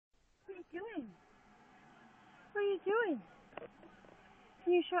What are you doing?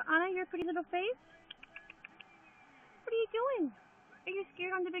 Can you show Anna your pretty little face? What are you doing? Are you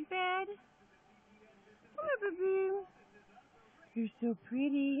scared on the big bed? Come here, baby. You're so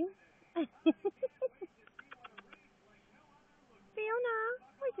pretty. Fiona,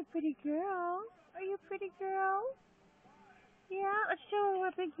 where's a pretty girl? Are you a pretty girl? Yeah, let's show her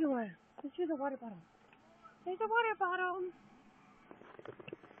how big you are. Let's do the water bottle. There's a water bottle.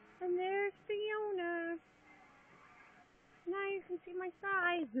 And there's Fiona. Now you can see my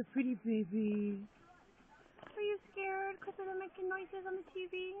size. The pretty baby. Are you scared because they're making noises on the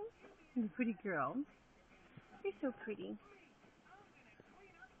TV? The pretty girl. You're so pretty.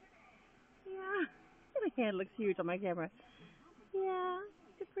 Yeah. My hand looks huge on my camera. Yeah,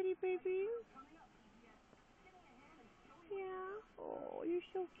 the pretty baby. Yeah. Oh, you're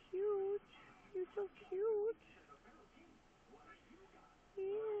so cute. You're so cute.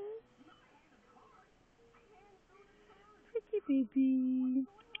 Yeah. Pretty baby.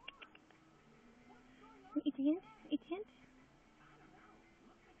 Eat the ant? Eat the ant?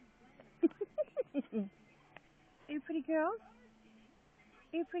 Are you a pretty girl?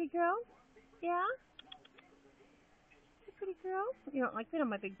 Are you a pretty girl? Yeah? You a pretty girl? You don't like being on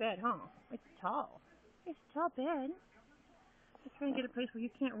my big bed, huh? It's tall. It's a tall bed. Just trying to get a place where you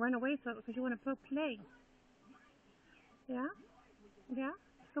can't run away so because you want to go play. Yeah? Yeah?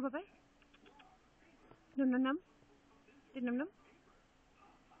 Go bye-bye. Num num num. Did num num.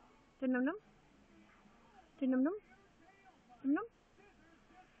 Did num num. Did num num. Num num.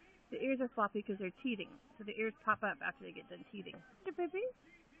 The ears are floppy because they're teething. So the ears pop up after they get done teething. Hey, baby.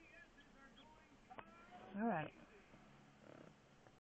 All right.